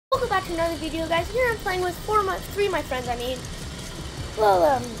back to another video, guys. Here I'm playing with three of my friends, I mean.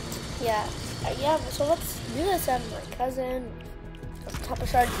 Well, yeah. So let's do this. My cousin,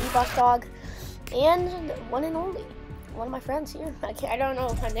 TempleShards dog, and one and only, one of my friends here. I don't know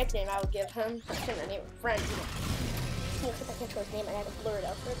what nickname I would give him. I can't name him friend. Because I can't show his name, I had to blur it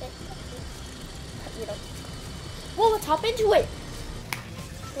out for a bit. You know. Well, let's hop into it.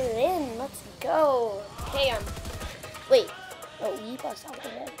 We're in. Let's go. Hey, wait. Oh, you bust out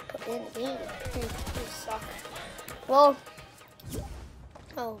there. Put in the game. You suck. Well.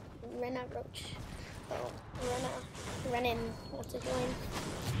 Oh, Rena Roach. Oh, Renan. What's it doing?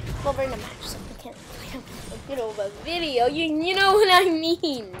 Well, we're in a match, so we can't get over a video. You know what I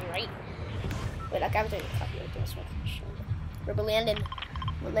mean, right? Wait, like I'm doing a copy of this one. We're landing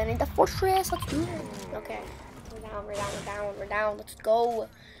the fortress. Let's do it. Okay. We're down. Let's go.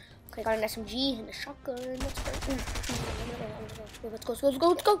 Okay, got an SMG and a shotgun. Let's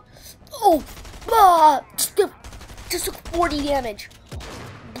go. Oh! Just took 40 damage.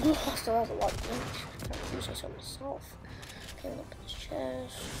 So that was a lot of damage. I'm trying to use this on myself. Okay, open the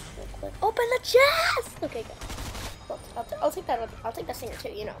chest real quick. Open the chest! Okay, good. Well, I'll take that. I'll take that stinger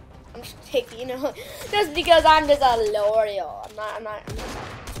too. You know, I'm just taking. You know, just because I'm just a loyal. I'm not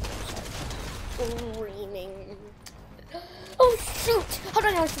screaming. Oh shoot! How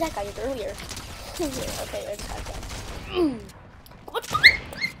did I not see that guy earlier? Okay, I just had that.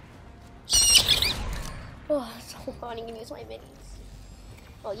 Oh, so funny. You can use my minis.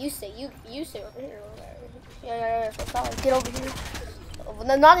 Well, you stay over here. Yeah. So get over here.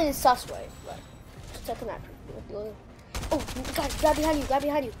 Well, not in a sus way, but just check the map. Oh, grab behind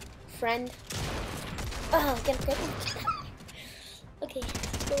you, friend. Oh, get him. Okay,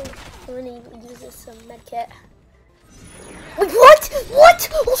 so we're gonna use this med kit. Wait, what?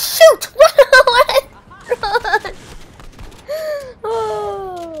 Oh shoot! Run!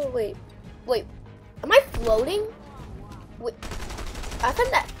 Oh, wait. Am I floating? Wait, I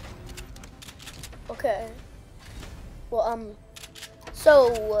found that. Okay. Well,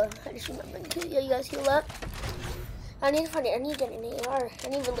 so I just remembered to you guys heal up. I need to get an AR. I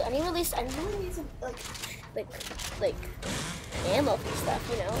need some like ammo for stuff,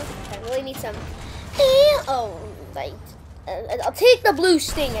 you know. I really need some like I'll take the blue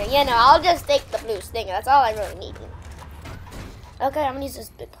stinger, you know. I'll just take the blue stinger. That's all I really need. Okay, I'm gonna use this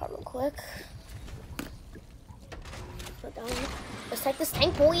big part real quick. Put down. Let's take this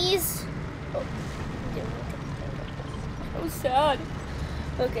tank, boys. Oh, so sad.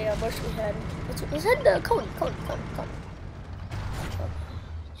 Okay, where should we head? Let's head to Cody.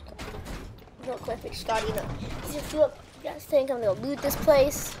 Real quick, make Scotty, you know. You guys think I'm gonna loot this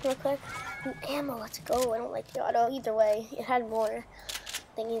place real quick? Ooh, ammo, let's go. I don't like the auto either way. It had more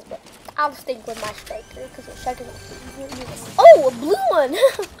thingies, but I'll stick with my striker because the striker. Oh, a blue one!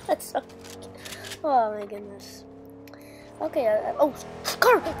 That's so. Oh my goodness. Okay. Oh,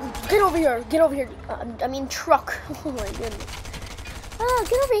 car! Get over here! I mean truck. Oh my goodness. Ah,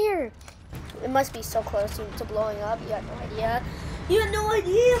 get over here! It must be so close to blowing up. You had no idea. You had no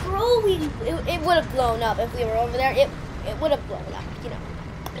idea, bro. It would have blown up if we were over there. It would have blown up. You know.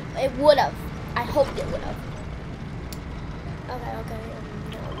 It would have. I hoped it would have. Okay.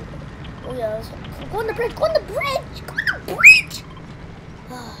 Oh yeah. Go on the bridge.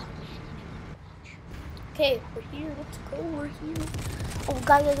 Okay, we're here. Let's go. We're here. Oh,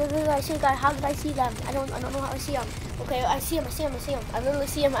 guys, I see a guy. How did I see them? I don't know how I see them. Okay, I see him. I literally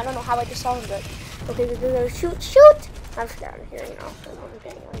see him. I don't know how I just saw him, but okay, shoot! I'm just out of here, you know. I'm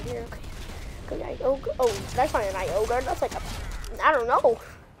getting out of here. Okay. Oh, did I find an IO guard? That's like I don't know.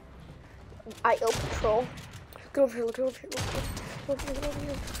 IO patrol. Get over here.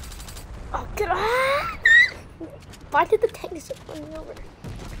 Oh, get off! Why did the tank just run me over?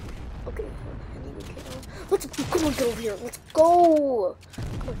 Okay. Come on, get over here. Let's go.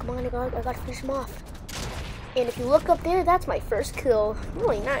 Come on, I gotta finish him off. And if you look up there, that's my first kill.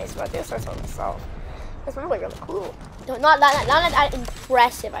 Really nice, but this starts on myself. That's really cool. No, not that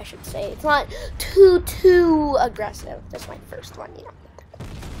impressive, I should say. It's not too aggressive. That's my first one, you know.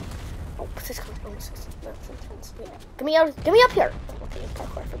 Oh, this comes that's intense. Yeah. Get me up here. Okay,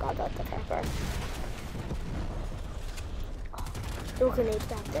 parkour. I forgot about the parkour. No grenades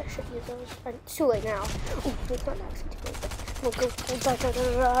back there. Should use those. It's too late now. Oh, it's not actually too late.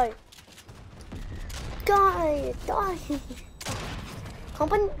 Go, die.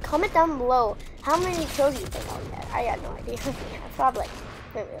 Comment down below how many kills you think I'll get. I had no idea. Probably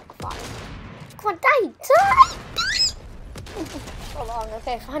maybe like 5. Come on, die. So long.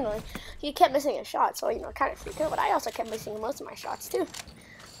 Okay, finally. He kept missing a shot, so you know, kind of freaked out. But I also kept missing most of my shots too.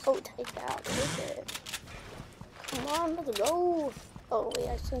 Oh, take that. Take it. Come on, let's go. Oh wait,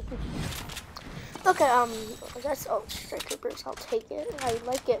 I see. Okay, I guess, oh, striker burst, I'll take it. I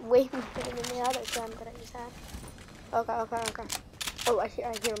like it way more than the other gun that I just had. Okay. Oh, I hear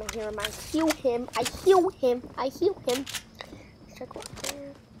him, I heal him. Check one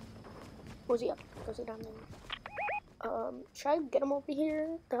there. Where's he up? Where's he down there? Should I get him over here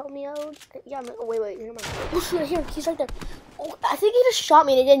to help me out? Yeah, oh, wait, here, here, he's right there. Oh, I think he just shot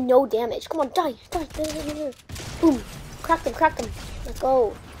me and it did no damage. Come on, die. Boom, cracked him. Let's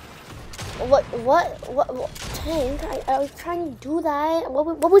go. What? Tank, I was trying to do that.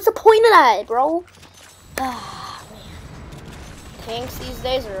 What was the point of that, bro? Ah, man. Tanks these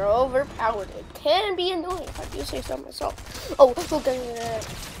days are overpowered. It can be annoying if I do say so myself. Oh, okay.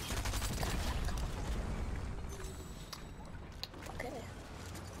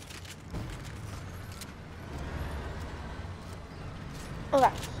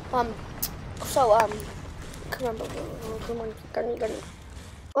 Okay. So, come on, Gurney.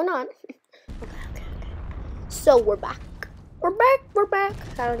 Or not. Okay. So, we're back. We're back.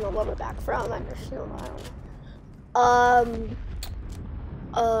 I don't know where we're back from. I don't know.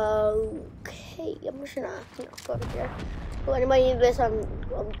 Okay. I'm just gonna, go over here. Oh, anybody need this,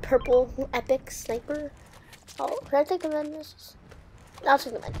 purple epic sniper? Oh, can I take the med vest? I'll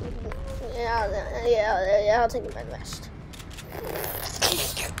take the med. Yeah, I'll take the med vest.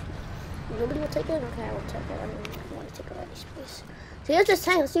 Nobody will take it? Okay, I will take it. I don't want to take up any space. See, here's this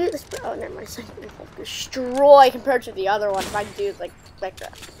tank. See this. Oh, never mind. Destroy compared to the other one. If I do like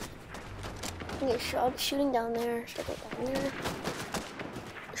that. Shooting down there. Should I go down there?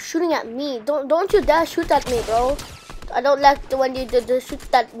 Shooting at me. Don't you dare shoot at me, bro. I don't like the when you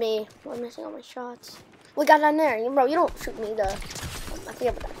shoot at me. I'm missing all my shots. We got down there, bro. You don't shoot me. I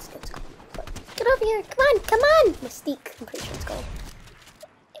forget what that's. Get over here. Come on. Mystique. I'm pretty sure it's called.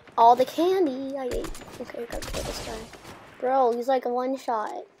 All the candy I ate. Okay, gotta kill this guy. Bro, he's like a one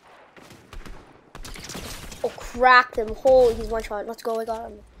shot. Oh, cracked him. Holy, he's one shot. Let's go. I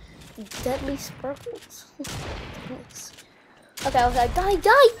got him. Deadly sparkles. Nice. Okay. Die.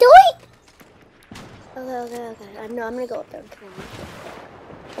 Okay. I'm gonna go up there. Come on.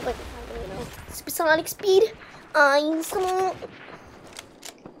 Hope I can find him, Supersonic speed.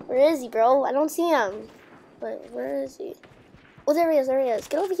 Where is he, bro? I don't see him. Wait, where is he? Oh, there he is.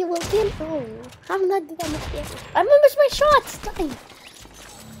 Get over here, Wilson. Oh, no. How did I do that much damage? I missed my shots. Die.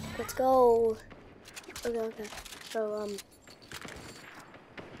 Let's go. Okay.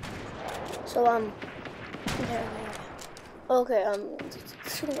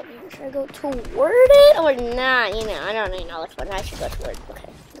 Should I go toward it or not? I don't really know which one I should go toward. Okay,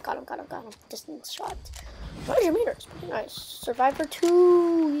 got him. Distance shot. 100 meters, pretty nice. Survivor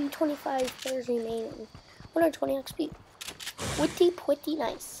 225 players remaining. 120 XP. Pretty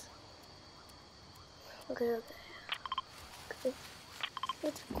nice. Okay.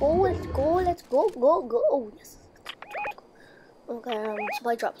 Let's go. Oh, yes. Okay,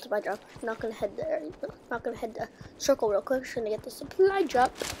 supply drop. I'm not gonna head there. Not gonna head the circle real quick. Just gonna get the supply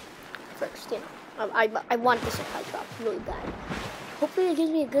drop first, I want the supply drop really bad. Hopefully it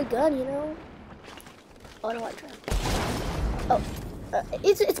gives me a good gun, Oh, I don't want to try. Oh,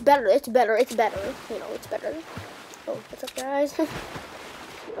 it's better. It's better. It's better. Oh, what's up, guys? Oh,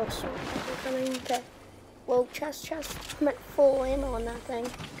 sorry. Coming. Okay. Whoa, chest. I'm at full ammo on that thing. I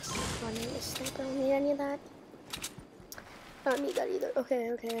don't need any of that. I don't need that either.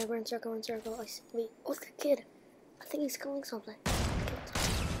 Okay. We're in circle. I see. Wait, what's that kid? I think he's killing something.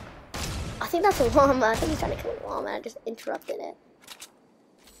 I think that's a llama. I think he's trying to kill a llama. I just interrupted it.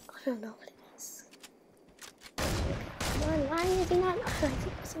 I don't know what it is. Come on, why is he not? I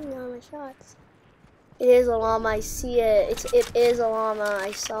keep missing all my shots. It is a llama. I see it. It is a llama.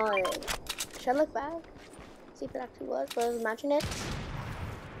 I saw it. Should I look back? See if it actually was. But I was imagining it.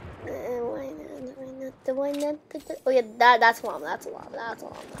 Oh yeah, that's a llama. That's a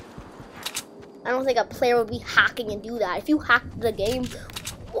llama. I don't think a player would be hacking and do that. If you hacked the game,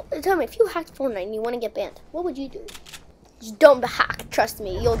 tell me, if you hacked Fortnite and you want to get banned, what would you do? Just don't hack. Trust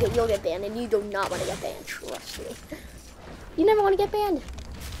me, you'll get banned, and you do not want to get banned. Trust me. You never want to get banned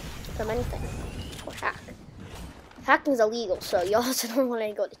from anything or hack. Hacking is illegal, so you also don't want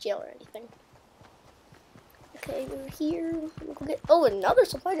to go to jail or anything. Okay, we're here. We'll go get. Oh, another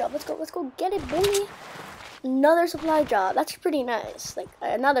supply drop. Let's go get it, boy. Another supply drop. That's pretty nice. Like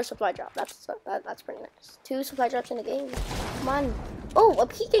another supply drop. That's pretty nice. 2 supply drops in a game. Come on. Oh, I'm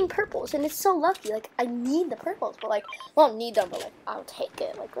peeking purples, and it's so lucky. Like I need the purples, but like I don't need them, but like I'll take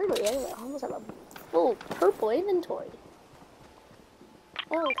it. Like literally, anyway, I almost have a full purple inventory.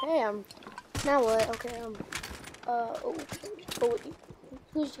 Okay. Now what? Okay.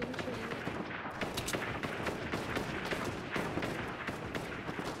 Who's doing?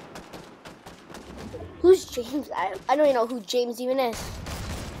 Who's James? I don't even know who James even is.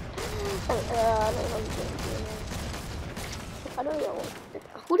 I don't know who James even is. I don't know.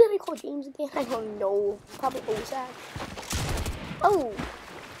 Who did I call James again? I don't know. Probably Ozak. Oh.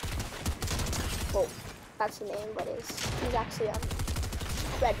 Well, that's the name, but he's actually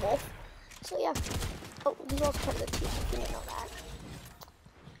Red Wolf. So yeah. Oh, he's also part of the team. You didn't know that.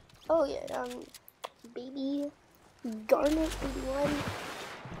 Oh yeah. Baby Garnet 81.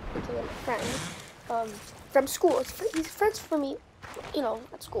 Okay, my friend. From school. He's friends for me. You know,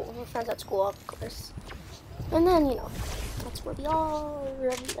 at school. We're friends at school, of course. And then, you know, that's where we all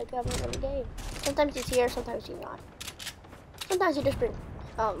like every day. Sometimes he's here, sometimes he's not. Sometimes you just bring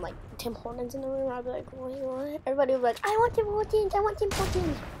like Tim Hortons in the room. I'd be like, what? Everybody would be like, I want Tim Hortons, I want Tim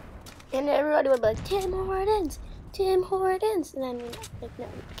Hortons. And everybody would be like, Tim Hortons, Tim Hortons. And then, like, no.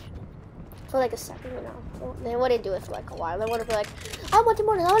 For like a second, you know. They wouldn't do it for like a while. They would be like, I want Tim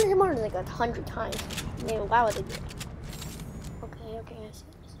Hortons, I want Tim Hortons, like 100 times. I mean, why would they do it? Okay, I see.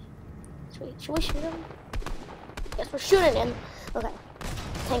 Should we shoot him? Yes, we're shooting him. Okay.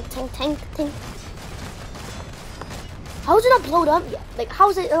 Tank. How is it not blown up yet? Like, how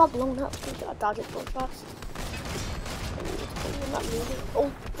is it not blown up? I dodge it, blow shots. I'm not moving.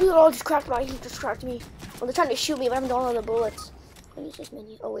 Oh, just cracked me. He just cracked me. Well, they're trying to shoot me, but I haven't done all the bullets. I'll use this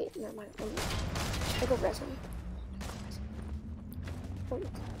menu. Oh, wait, never mind. Should I go res him?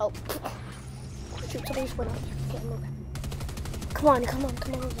 Oh. Shoot, somebody just went out there. Okay, I'm okay. Come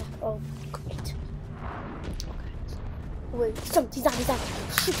on. Oh, great. Okay. Wait, he's down.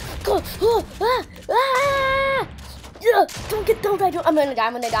 Shoot, go. Don't die. I'm gonna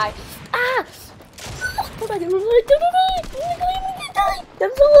die. Ah! Don't die. I'm gonna die.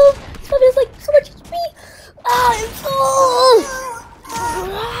 I'm so low. It's like so much HP. Ah, I'm so low.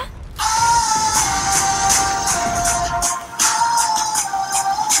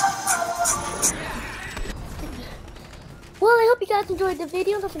 Well, I hope you guys enjoyed the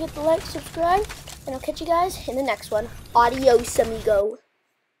video. Don't forget to like, subscribe, and I'll catch you guys in the next one. Adios, amigo.